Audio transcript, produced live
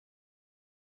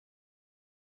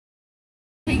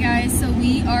guys, so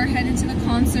we are headed to the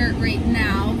concert right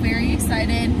now. Very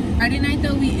excited. Friday night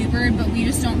though we Ubered, but we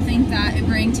just don't think that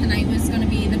Ubering tonight was going to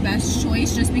be the best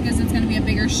choice just because it's going to be a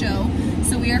bigger show.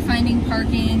 So we are finding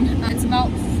parking. It's about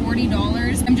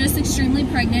 $40. I'm just extremely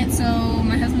pregnant, so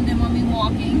my husband didn't want me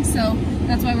walking, so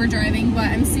that's why we're driving. But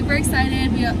I'm super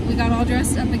excited. We got all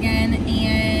dressed up again,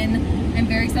 and I'm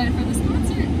very excited for this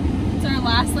concert. It's our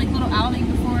last like little outing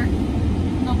before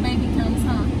little baby comes,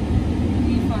 huh?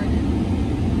 You farted.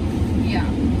 Yeah.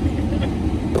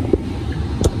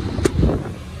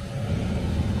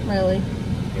 Really?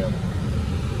 Yep.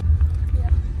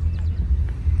 Yeah.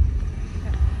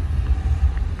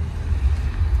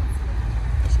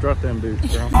 Strut them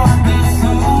boots, bro. Come on.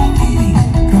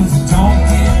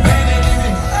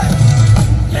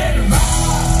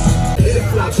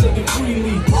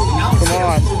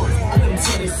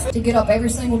 To get up every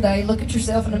single day, look at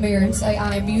yourself in the mirror and say,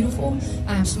 I am beautiful,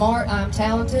 I am smart, I am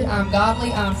talented, I am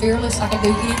godly, I am fearless, I can do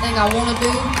anything I want to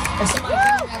do. If somebody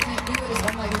tells me I can't do it, it's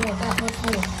going to make me want that much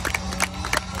more.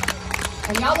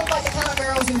 And y'all look like the kind of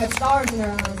girls who have stars in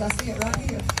their eyes. I see it right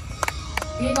here.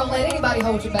 You ain't going to let anybody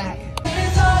hold you back.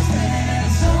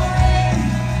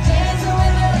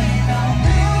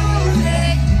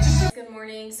 Good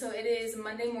morning. So it is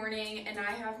Monday morning and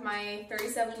I have my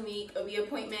 37-week OB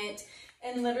appointment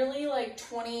in literally like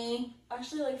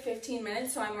 15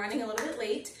 minutes, so I'm running a little bit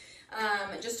late.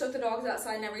 Just took the dogs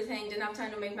outside and everything, didn't have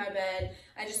time to make my bed.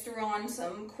 I just threw on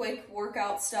some quick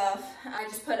workout stuff. I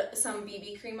just put some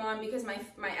BB cream on because my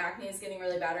acne is getting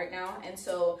really bad right now, and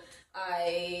so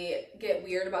I get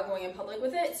weird about going in public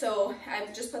with it. So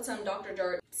I've just put some Dr.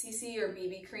 Jart CC or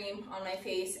BB cream on my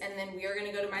face, and then we are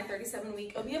gonna go to my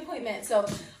 37-week OB appointment. So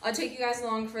I'll take you guys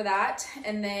along for that,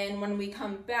 and then when we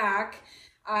come back,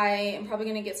 I am probably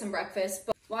gonna get some breakfast.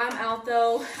 But while I'm out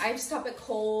though, I have to stop at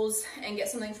Kohl's and get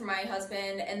something for my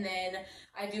husband, and then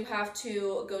I do have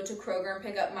to go to Kroger and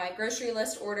pick up my grocery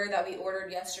list order that we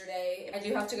ordered yesterday. I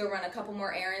do have to go run a couple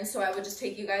more errands, so I would just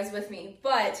take you guys with me.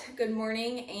 But good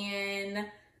morning, and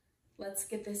let's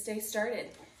get this day started.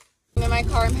 I'm in my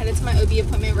car. I'm headed to my OB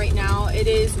appointment right now. It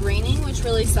is raining, which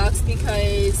really sucks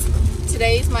because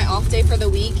today is my off day for the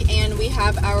week, and we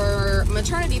have our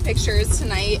maternity pictures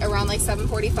tonight around like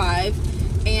 7:45,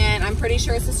 and I'm pretty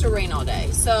sure it's just to rain all day.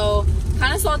 So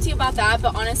kind of salty about that,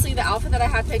 but honestly the outfit that I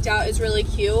have picked out is really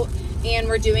cute, and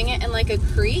we're doing it in like a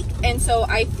creek, and so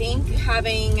I think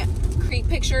having creek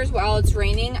pictures while it's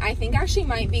raining, I think actually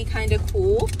might be kind of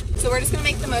cool. So we're just gonna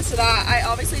make the most of that. I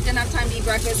obviously didn't have time to eat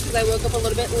breakfast because I woke up a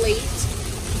little bit late.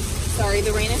 Sorry,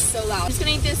 the rain is so loud. I'm just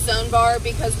gonna eat this Zone bar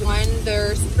because one,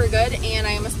 they're super good, and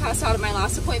I almost passed out at my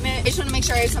last appointment. I just wanna make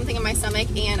sure I have something in my stomach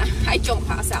and I don't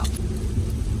pass out.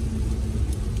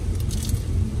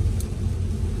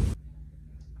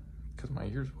 Because my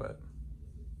ear's wet.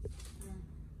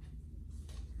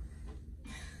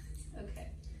 Okay.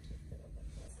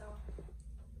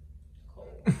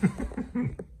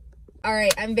 All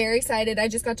right, I'm very excited. I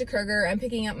just got to Kroger. I'm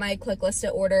picking up my click listed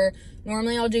order.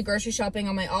 Normally I'll do grocery shopping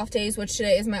on my off days, which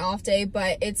today is my off day,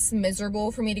 but it's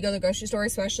miserable for me to go to the grocery store,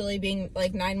 especially being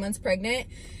like 9 months pregnant.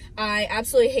 I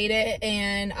absolutely hate it,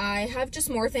 and I have just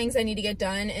more things I need to get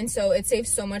done, and so it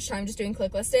saves so much time just doing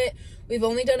click listed. We've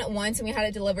only done it once, and we had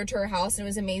it delivered to our house, and it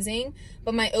was amazing.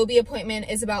 But my OB appointment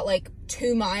is about like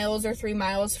 2 miles or 3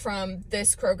 miles from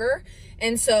this Kroger,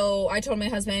 and so I told my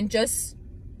husband, just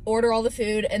order all the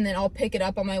food and then I'll pick it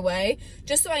up on my way,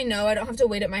 just so I know I don't have to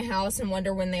wait at my house and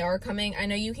wonder when they are coming. I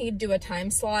know you can do a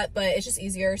time slot, but it's just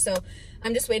easier, so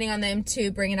I'm just waiting on them to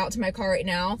bring it out to my car right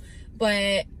now.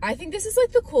 But I think this is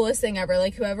like the coolest thing ever.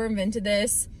 Like, whoever invented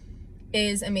this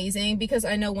is amazing, because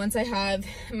I know once I have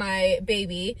my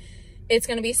baby, it's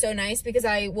gonna be so nice because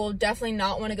I will definitely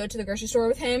not want to go to the grocery store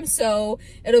with him, so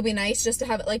it'll be nice just to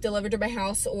have it like delivered to my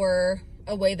house or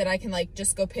a way that I can like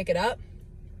just go pick it up.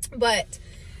 But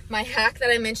my hack that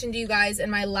I mentioned to you guys in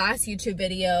my last YouTube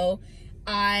video,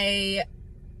 I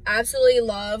absolutely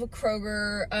love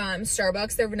Kroger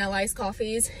Starbucks, their vanilla iced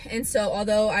coffees. And so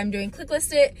although I'm doing click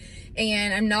listed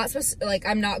and I'm not supposed to, like,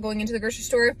 I'm not going into the grocery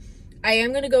store, I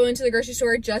am going to go into the grocery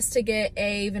store just to get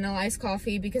a vanilla iced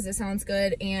coffee because it sounds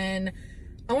good, and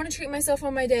I want to treat myself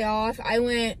on my day off. I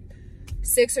went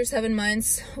 6 or 7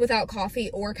 months without coffee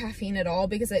or caffeine at all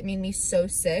because it made me so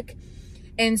sick.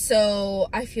 And so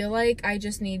I feel like I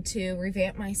just need to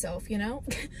revamp myself, you know?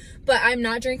 But I'm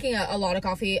not drinking a lot of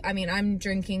coffee. I mean, I'm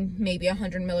drinking maybe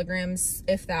 100 milligrams,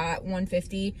 if that,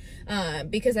 150,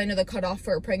 because I know the cutoff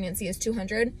for pregnancy is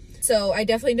 200. So I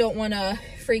definitely don't want to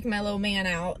freak my little man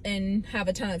out and have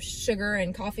a ton of sugar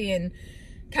and coffee and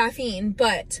caffeine.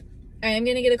 But I am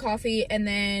going to get a coffee, and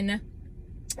then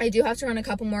I do have to run a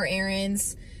couple more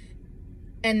errands.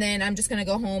 And then I'm just gonna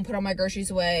go home, put all my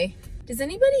groceries away. Does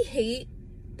anybody hate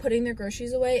putting their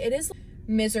groceries away? It is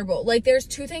miserable. Like, there's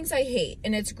two things I hate,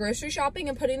 and it's grocery shopping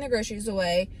and putting the groceries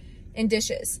away, and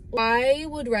dishes. I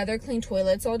would rather clean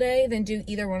toilets all day than do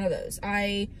either one of those.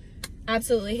 I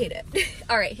absolutely hate it.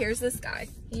 All right, here's this guy.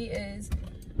 He is,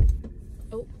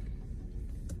 oh.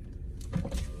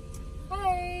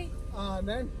 Hi.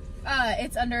 Name?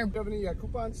 It's under, Do you have any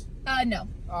coupons? no.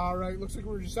 All right, looks like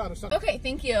we're just out of stuff. Okay,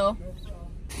 thank you.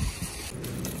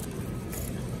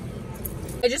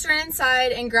 I just ran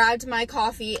inside and grabbed my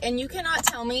coffee, and you cannot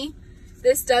tell me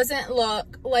this doesn't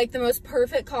look like the most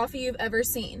perfect coffee you've ever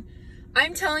seen.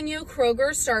 I'm telling you,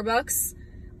 Kroger Starbucks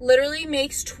literally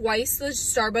makes twice the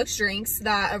Starbucks drinks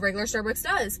that a regular Starbucks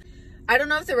does. I don't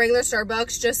know if the regular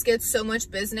Starbucks just gets so much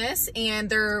business and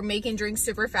they're making drinks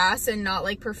super fast and not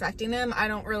like perfecting them. I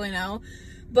don't really know.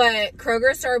 But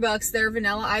Kroger Starbucks, their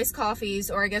vanilla iced coffees,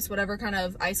 or I guess whatever kind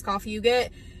of iced coffee you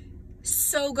get,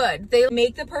 so good. They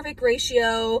make the perfect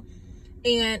ratio,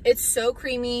 and it's so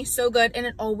creamy, so good, and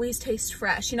it always tastes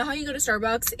fresh. You know how you go to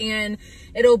Starbucks and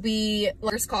it'll be the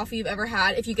worst coffee you've ever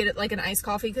had if you get it like an iced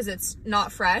coffee because it's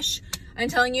not fresh? I'm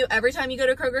telling you, every time you go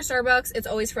to Kroger Starbucks, it's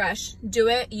always fresh. Do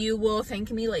it. You will thank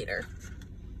me later.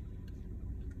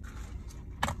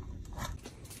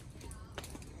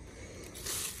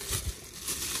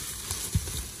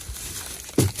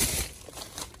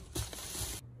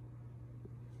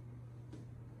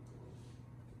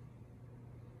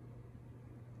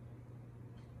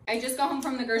 I just got home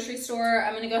from the grocery store.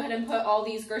 I'm gonna go ahead and put all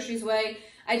these groceries away.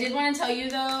 I did want to tell you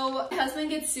though, my husband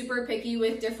gets super picky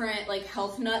with different like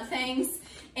health nut things,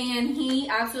 and he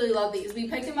absolutely loved these. We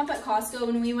picked them up at Costco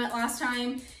when we went last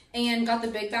time and got the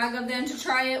big bag of them to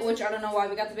try it, which I don't know why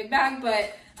we got the big bag,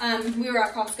 but we were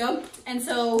at Costco. And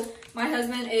so my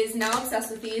husband is now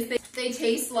obsessed with these. They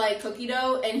taste like cookie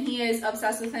dough, and he is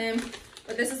obsessed with them,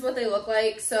 but this is what they look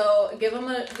like. So give them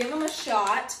a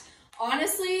shot.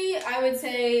 Honestly, I would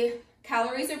say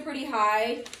calories are pretty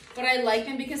high, but I like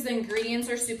them because the ingredients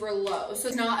are super low. So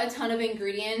it's not a ton of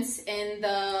ingredients in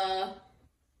the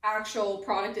actual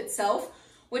product itself,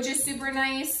 which is super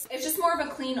nice. It's just more of a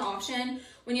clean option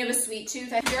when you have a sweet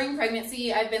tooth. During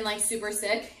pregnancy, I've been like super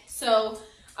sick. So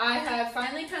I have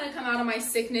finally kind of come out of my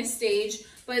sickness stage,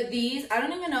 but these, I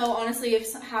don't even know, honestly,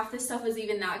 if half this stuff is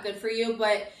even that good for you,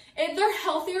 but they're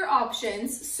healthier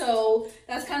options, so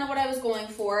that's kind of what I was going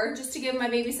for, just to give my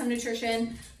baby some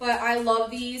nutrition. But I love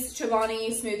these Chobani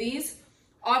smoothies.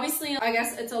 Obviously, I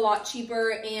guess it's a lot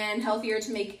cheaper and healthier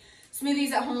to make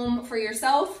smoothies at home for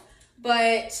yourself,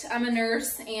 but I'm a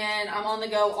nurse and I'm on the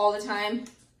go all the time,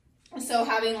 so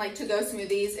having like to-go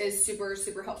smoothies is super,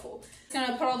 super helpful. I'm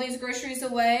gonna put all these groceries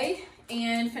away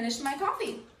and finish my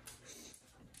coffee.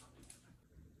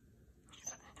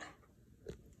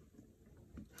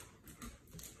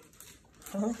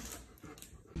 Huh?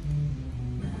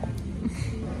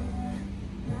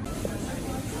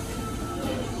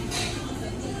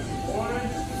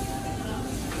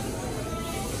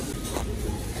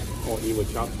 Or eat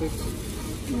with chopsticks?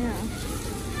 Yeah.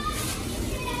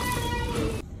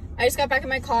 I just got back in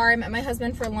my car. I met my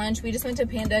husband for lunch. We just went to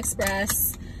Panda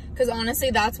Express because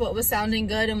honestly, that's what was sounding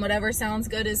good, and whatever sounds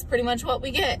good is pretty much what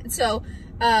we get. So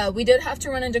we did have to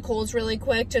run into Kohl's really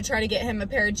quick to try to get him a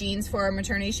pair of jeans for our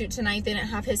maternity shoot tonight. They didn't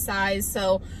have his size,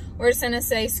 so we're just gonna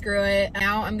say screw it.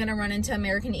 Now I'm gonna run into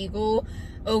American Eagle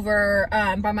over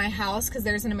by my house, because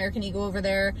there's an American Eagle over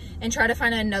there, and try to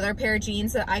find another pair of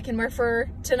jeans that I can wear for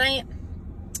tonight.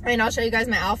 And I'll show you guys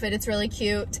my outfit. It's really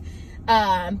cute.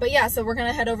 But yeah, so we're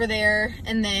gonna head over there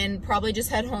and then probably just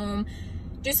head home,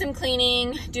 do some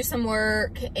cleaning, do some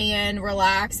work, and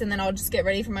relax, and then I'll just get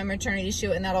ready for my maternity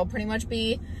shoot, and that'll pretty much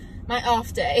be my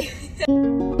off day.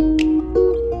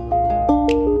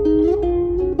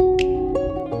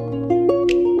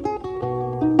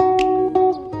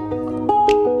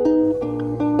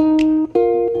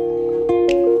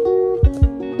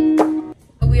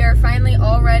 We are finally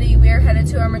all ready. We are headed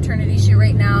to our maternity shoot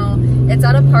right now. It's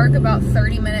at a park about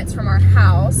 30 minutes from our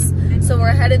house, so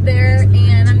we're headed there,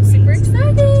 and I'm super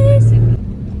excited.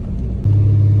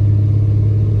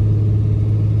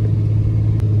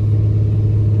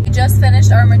 We just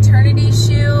finished our maternity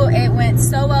shoot. It went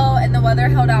so well, and the weather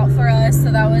held out for us, so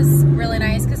that was really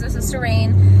nice because it was supposed to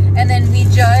rain. And then we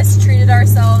just treated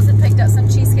ourselves and picked up some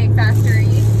Cheesecake Factory,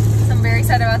 so I'm very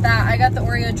excited about that. I got the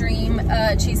Oreo Dream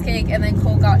cheesecake, and then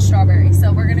Cole got strawberry.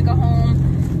 So we're gonna go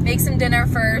home, make some dinner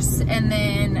first, and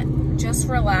then just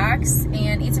relax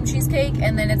and eat some cheesecake,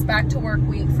 and then it's back to work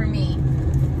week for me,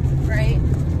 right?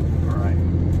 All right.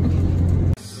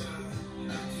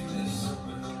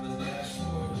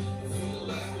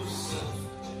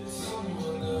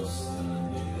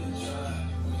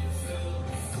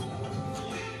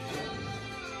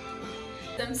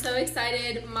 I'm so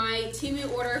excited. My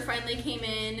Temu order finally came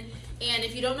in. And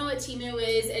if you don't know what Temu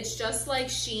is, it's just like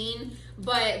Shein,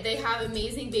 but they have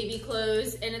amazing baby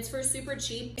clothes and it's for super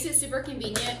cheap. It's super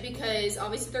convenient because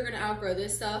obviously they're gonna outgrow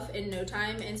this stuff in no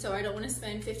time. And so I don't wanna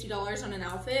spend $50 on an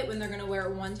outfit when they're gonna wear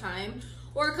it one time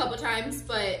or a couple times,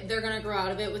 but they're gonna grow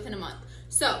out of it within a month.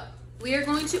 So we are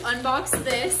going to unbox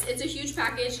this. It's a huge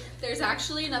package. There's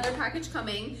actually another package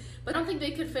coming, but I don't think they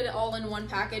could fit it all in one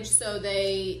package, so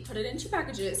they put it in 2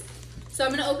 packages. So I'm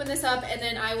gonna open this up and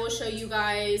then I will show you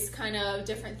guys kind of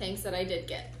different things that I did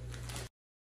get.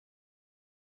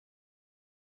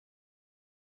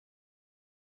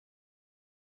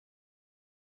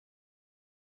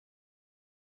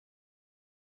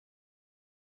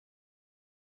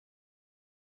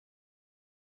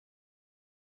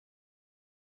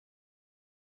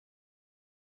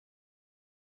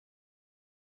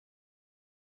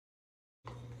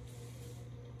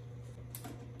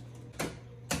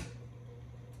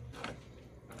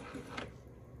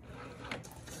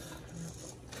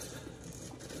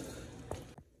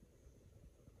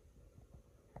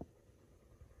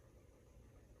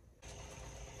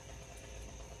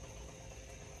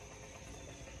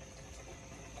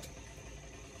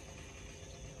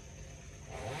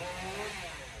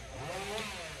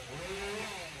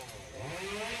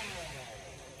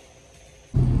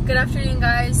 Good afternoon,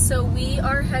 guys. So we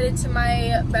are headed to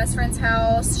my best friend's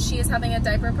house. She is having a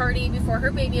diaper party before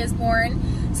her baby is born.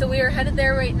 So we are headed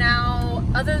there right now.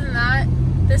 Other than that,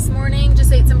 this morning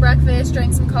just ate some breakfast,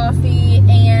 drank some coffee,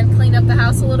 and cleaned up the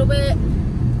house a little bit.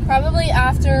 Probably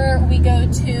after we go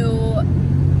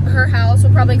to her house,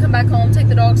 we'll probably come back home, take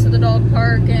the dogs to the dog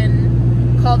park,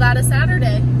 and call that a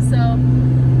Saturday. So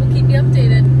we'll keep you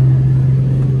updated.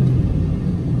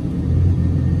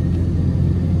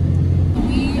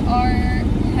 Are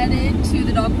headed to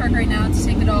the dog park right now to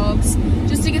take the dogs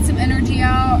just to get some energy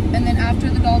out, and then after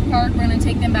the dog park we're going to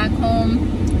take them back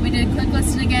home. We did click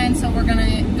listed again, so we're going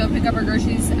to go pick up our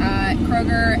groceries at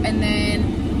Kroger and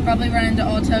then probably run into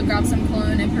Ulta, grab some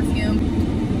cologne and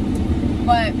perfume.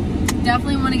 But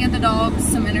definitely want to get the dogs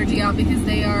some energy out because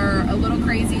they are a little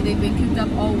crazy. They've been cooped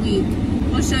up all week.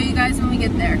 We'll show you guys when we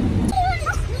get there.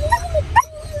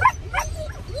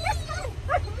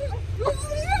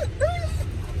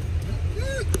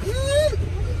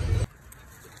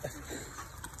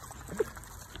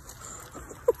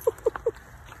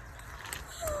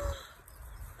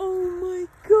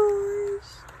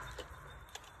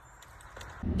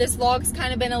 This vlog's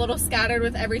kind of been a little scattered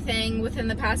with everything within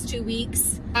the past 2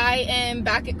 weeks. I am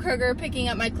back at Kroger picking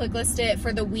up my click listed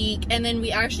for the week, and then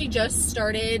we actually just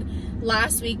started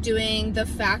last week doing the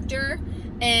Factor,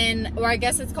 or I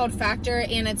guess it's called Factor,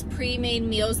 and it's pre-made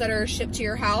meals that are shipped to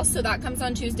your house. So that comes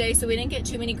on Tuesday, so we didn't get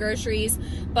too many groceries,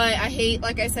 but I hate,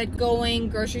 like I said, going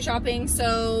grocery shopping,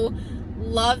 so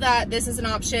love that this is an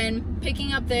option.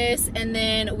 Picking up this, and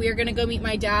then we're gonna go meet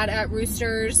my dad at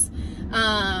Roosters.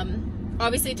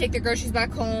 Obviously take the groceries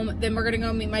back home, then we're gonna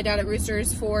go meet my dad at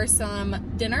Roosters for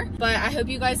some dinner. But I hope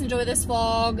you guys enjoy this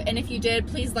vlog, and if you did,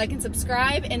 please like and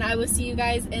subscribe, and I will see you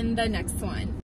guys in the next one.